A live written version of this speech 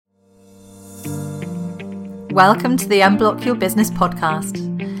Welcome to the Unblock Your Business podcast.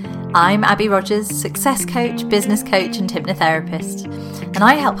 I'm Abby Rogers, success coach, business coach and hypnotherapist, and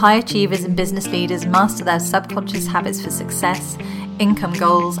I help high achievers and business leaders master their subconscious habits for success, income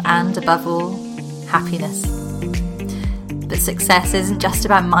goals and, above all, happiness. But success isn't just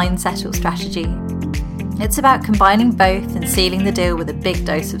about mindset or strategy. It's about combining both and sealing the deal with a big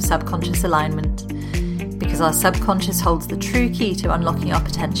dose of subconscious alignment, because our subconscious holds the true key to unlocking our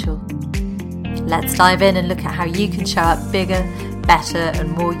potential. Let's dive in and look at how you can show up bigger, better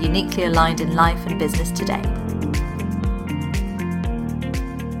and more uniquely aligned in life and business today.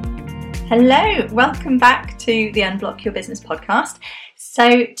 Hello, welcome back to the Unblock Your Business podcast.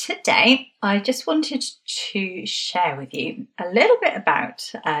 So today I just wanted to share with you a little bit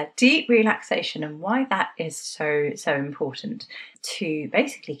about deep relaxation and why that is so important to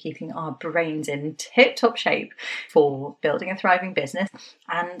basically keeping our brains in tip-top shape for building a thriving business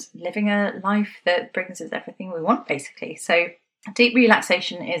and living a life that brings us everything we want, basically. So deep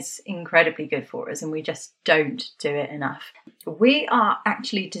relaxation is incredibly good for us and we just don't do it enough. We are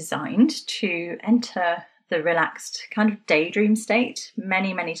actually designed to enter the relaxed kind of daydream state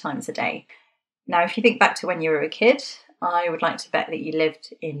many times a day. Now, if you think back to when you were a kid, I would like to bet that you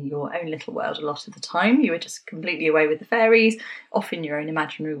lived in your own little world a lot of the time. You were just completely away with the fairies, off in your own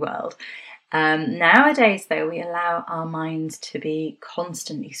imaginary world. Nowadays, though, we allow our minds to be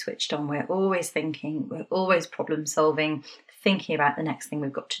constantly switched on. We're always thinking, we're always problem solving, thinking about the next thing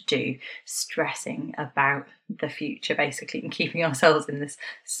we've got to do, stressing about the future, basically, and keeping ourselves in this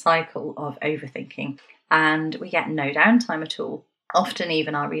cycle of overthinking. And we get no downtime at all. Often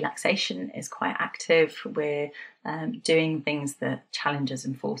even our relaxation is quite active. We're doing things that challenge us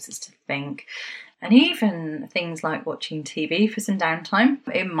and force us to think. And even things like watching TV for some downtime.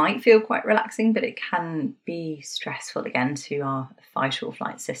 It might feel quite relaxing, but it can be stressful again to our fight or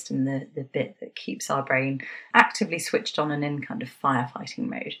flight system, the bit that keeps our brain actively switched on and in kind of firefighting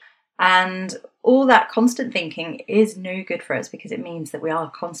mode. And all that constant thinking is no good for us because it means that we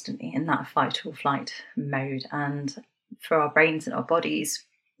are constantly in that fight or flight mode. And for our brains and our bodies,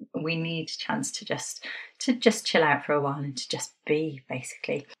 we need a chance to just chill out for a while and to just be,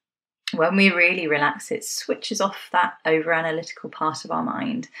 basically. When we really relax, it switches off that over-analytical part of our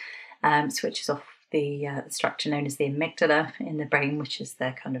mind, switches off the structure known as the amygdala in the brain, which is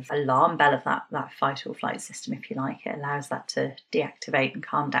the kind of alarm bell of that fight or flight system, if you like. It allows that to deactivate and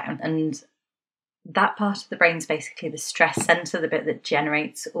calm down. And that part of the brain is basically the stress centre, the bit that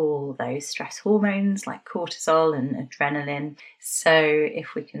generates all those stress hormones like cortisol and adrenaline. So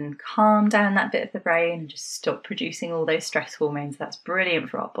if we can calm down that bit of the brain and just stop producing all those stress hormones, that's brilliant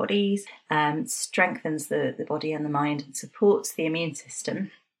for our bodies, strengthens the body and the mind and supports the immune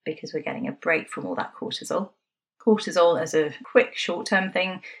system because we're getting a break from all that cortisol. Cortisol as a quick short-term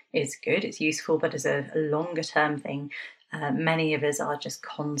thing is good, it's useful, but as a longer-term thing, many of us are just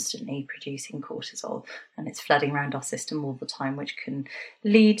constantly producing cortisol and it's flooding around our system all the time, which can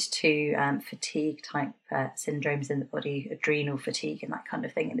lead to fatigue type syndromes in the body, adrenal fatigue and that kind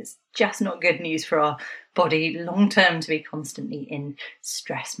of thing. And it's just not good news for our body long term to be constantly in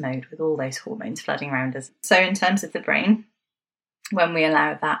stress mode with all those hormones flooding around us. So in terms of the brain, when we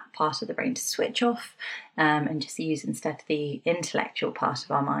allow that part of the brain to switch off and just use instead the intellectual part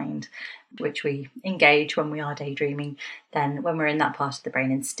of our mind, which we engage when we are daydreaming, then when we're in that part of the brain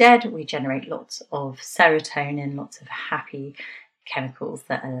instead, we generate lots of serotonin, lots of happy chemicals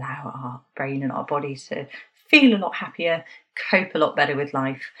that allow our brain and our body to feel a lot happier, cope a lot better with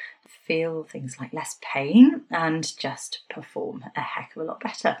life, feel things like less pain and just perform a heck of a lot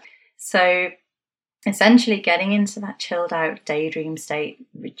better. So essentially getting into that chilled out daydream state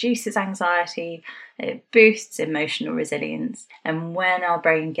reduces anxiety, it boosts emotional resilience, and when our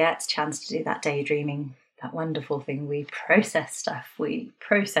brain gets a chance to do that daydreaming, that wonderful thing, we process stuff, we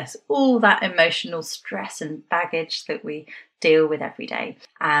process all that emotional stress and baggage that we deal with every day,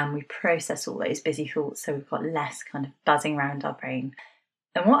 and we process all those busy thoughts so we've got less kind of buzzing around our brain.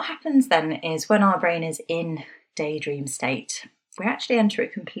 And what happens then is when our brain is in daydream state, we actually enter a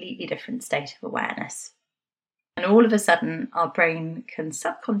completely different state of awareness. And all of a sudden, our brain can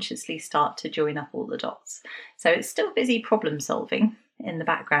subconsciously start to join up all the dots. So it's still busy problem solving in the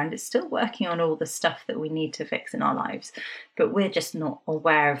background. It's still working on all the stuff that we need to fix in our lives. But we're just not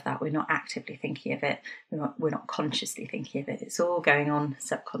aware of that. We're not actively thinking of it. We're not consciously thinking of it. It's all going on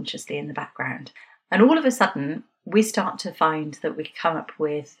subconsciously in the background. And all of a sudden, we start to find that we come up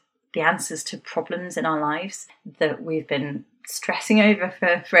with the answers to problems in our lives that we've been stressing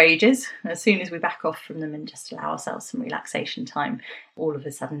over for ages. As soon as we back off from them and just allow ourselves some relaxation time, all of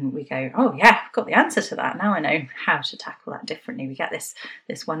a sudden we go, oh yeah, I've got the answer to that. Now I know how to tackle that differently. We get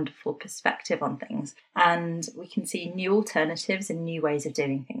this wonderful perspective on things, and we can see new alternatives and new ways of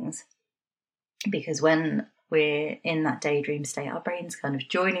doing things. Because when we're in that daydream state, our brain's kind of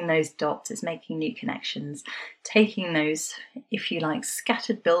joining those dots, it's making new connections, taking those, if you like,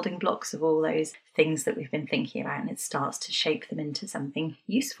 scattered building blocks of all those things that we've been thinking about, and it starts to shape them into something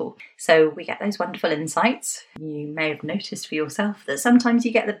useful. So we get those wonderful insights. You may have noticed for yourself that sometimes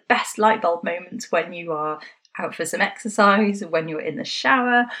you get the best light bulb moments when you are out for some exercise, when you're in the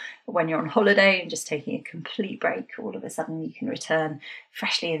shower, when you're on holiday and just taking a complete break. All of a sudden you can return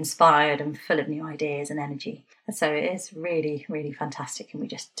freshly inspired and full of new ideas and energy. And so it is really, really fantastic, and we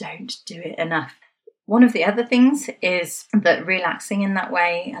just don't do it enough. One of the other things is that relaxing in that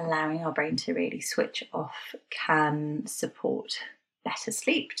way, allowing our brain to really switch off, can support better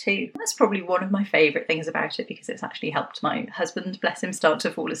sleep too. That's probably one of my favourite things about it, because it's actually helped my husband, bless him, start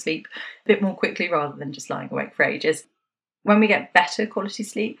to fall asleep a bit more quickly rather than just lying awake for ages. When we get better quality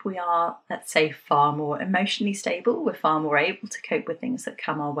sleep, we are, let's say, far more emotionally stable. We're far more able to cope with things that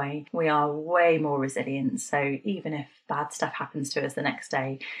come our way. We are way more resilient. So even if bad stuff happens to us the next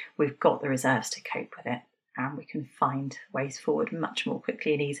day, we've got the reserves to cope with it. And we can find ways forward much more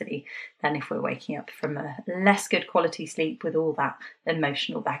quickly and easily than if we're waking up from a less good quality sleep with all that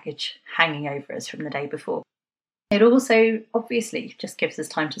emotional baggage hanging over us from the day before. It also obviously just gives us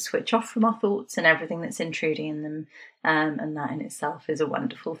time to switch off from our thoughts and everything that's intruding in them, and that in itself is a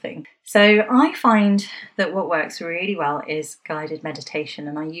wonderful thing. So I find that what works really well is guided meditation,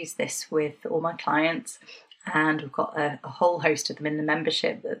 and I use this with all my clients. And we've got a whole host of them in the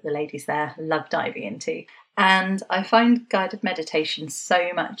membership that the ladies there love diving into. And I find guided meditation so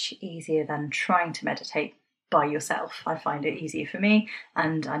much easier than trying to meditate by yourself. I find it easier for me,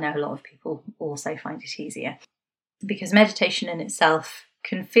 and I know a lot of people also find it easier. Because meditation in itself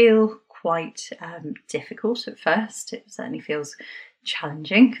can feel quite difficult at first. It certainly feels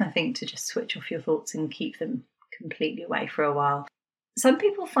challenging, I think, to just switch off your thoughts and keep them completely away for a while. Some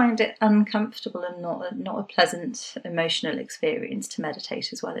people find it uncomfortable and not a pleasant emotional experience to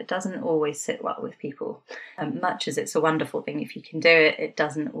meditate as well. It doesn't always sit well with people. Much as it's a wonderful thing if you can do it, it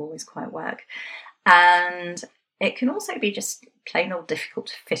doesn't always quite work. And it can also be just plain old difficult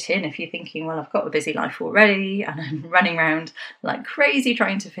to fit in if you're thinking, well, I've got a busy life already and I'm running around like crazy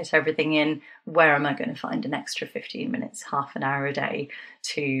trying to fit everything in. Where am I going to find an extra 15 minutes, half an hour a day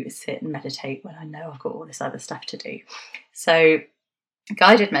to sit and meditate when I know I've got all this other stuff to do? So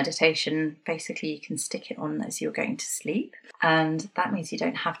guided meditation, basically you can stick it on as you're going to sleep, and that means you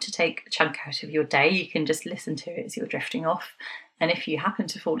don't have to take a chunk out of your day. You can just listen to it as you're drifting off, and if you happen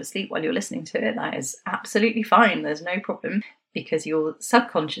to fall asleep while you're listening to it, that is absolutely fine. There's no problem, because your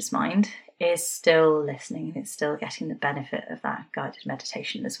subconscious mind is still listening and it's still getting the benefit of that guided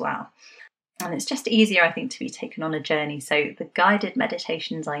meditation as well. And it's just easier, I think, to be taken on a journey. So the guided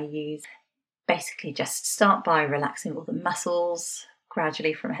meditations I use basically just start by relaxing all the muscles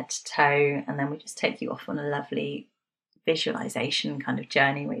gradually from head to toe, and then we just take you off on a lovely visualization kind of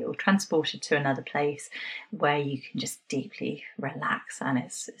journey where you're transported to another place where you can just deeply relax, and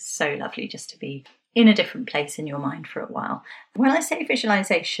it's so lovely just to be in a different place in your mind for a while. When I say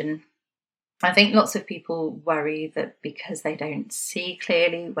visualization, I think lots of people worry that because they don't see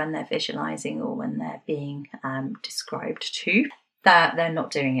clearly when they're visualizing or when they're being described to, that they're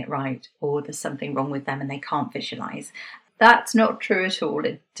not doing it right, or there's something wrong with them and they can't visualize. That's not true at all.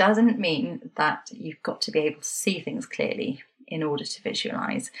 It doesn't mean that you've got to be able to see things clearly in order to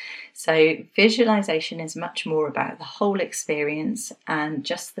visualize. So visualization is much more about the whole experience and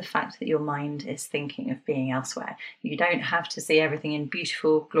just the fact that your mind is thinking of being elsewhere. You don't have to see everything in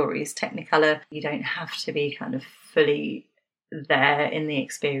beautiful, glorious Technicolor. You don't have to be kind of fully there in the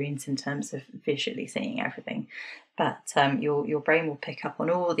experience in terms of visually seeing everything. But your brain will pick up on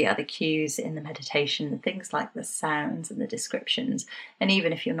all the other cues in the meditation, things like the sounds and the descriptions. And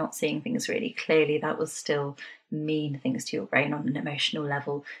even if you're not seeing things really clearly, that will still mean things to your brain on an emotional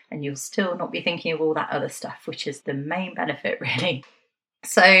level, and you'll still not be thinking of all that other stuff, which is the main benefit, really.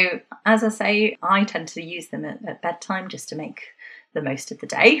 So, as I say, I tend to use them at bedtime just to make the most of the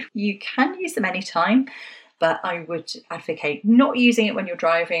day. You can use them anytime, but I would advocate not using it when you're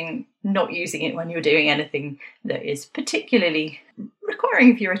driving, not using it when you're doing anything that is particularly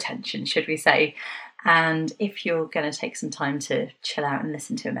requiring of your attention, should we say. And if you're going to take some time to chill out and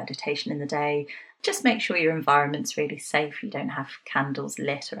listen to a meditation in the day, Just make sure your environment's really safe. You don't have candles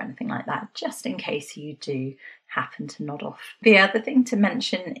lit or anything like that, just in case you do happen to nod off. The other thing to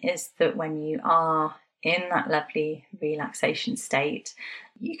mention is that when you are in that lovely relaxation state,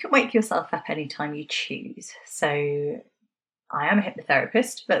 you can wake yourself up anytime you choose. So I am a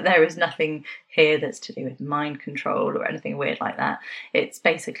hypnotherapist, but there is nothing here that's to do with mind control or anything weird like that. It's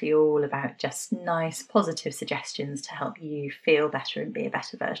basically all about just nice, positive suggestions to help you feel better and be a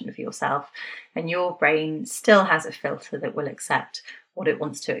better version of yourself. And your brain still has a filter that will accept what it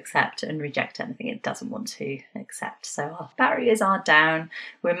wants to accept and reject anything it doesn't want to accept. So our barriers are down.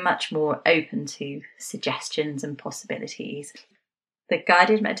 We're much more open to suggestions and possibilities. The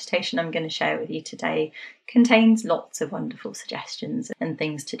guided meditation I'm going to share with you today contains lots of wonderful suggestions and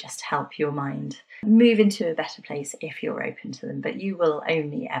things to just help your mind move into a better place if you're open to them, but you will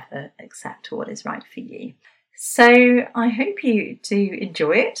only ever accept what is right for you. So I hope you do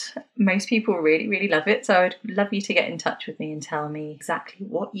enjoy it. Most people really, really love it. So I would love you to get in touch with me and tell me exactly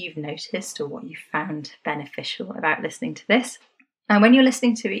what you've noticed or what you found beneficial about listening to this. And when you're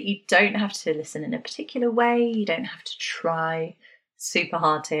listening to it, you don't have to listen in a particular way. You don't have to try super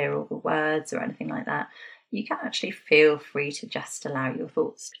hard to hear all the words or anything like that. You can actually feel free to just allow your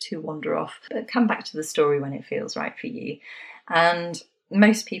thoughts to wander off, but come back to the story when it feels right for you. And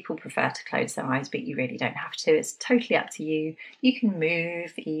most people prefer to close their eyes, but you really don't have to. It's totally up to you. You can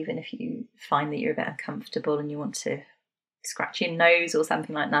move even if you find that you're a bit uncomfortable and you want to scratch your nose or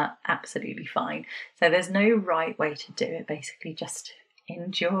something like that. Absolutely fine. So there's no right way to do it. Basically, just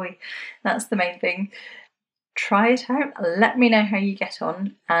enjoy. That's the main thing. Try it out, let me know how you get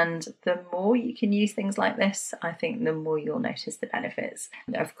on, and the more you can use things like this, I think the more you'll notice the benefits.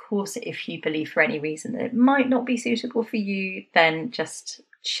 Of course, if you believe for any reason that it might not be suitable for you, then just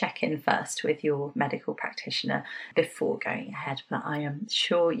check in first with your medical practitioner before going ahead, but I am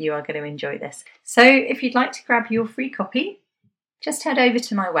sure you are going to enjoy this. So if you'd like to grab your free copy, just head over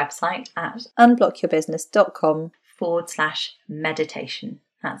to my website at unblockyourbusiness.com/meditation.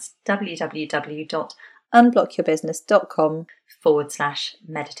 That's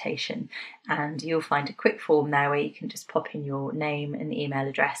www.unblockyourbusiness.com/meditation, and you'll find a quick form there where you can just pop in your name and email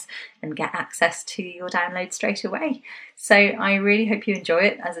address and get access to your download straight away. So I really hope you enjoy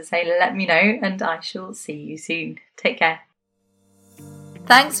it. As I say, let me know and I shall see you soon. Take care.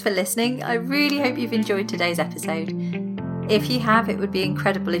 Thanks for listening. I really hope you've enjoyed today's episode. If you have, it would be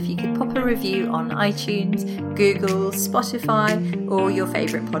incredible if you could pop a review on iTunes, Google, Spotify, or your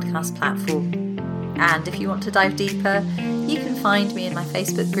favourite podcast platform. And if you want to dive deeper, you can find me in my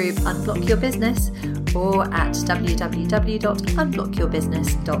Facebook group Unblock Your Business or at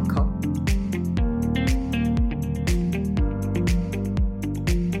www.unblockyourbusiness.com.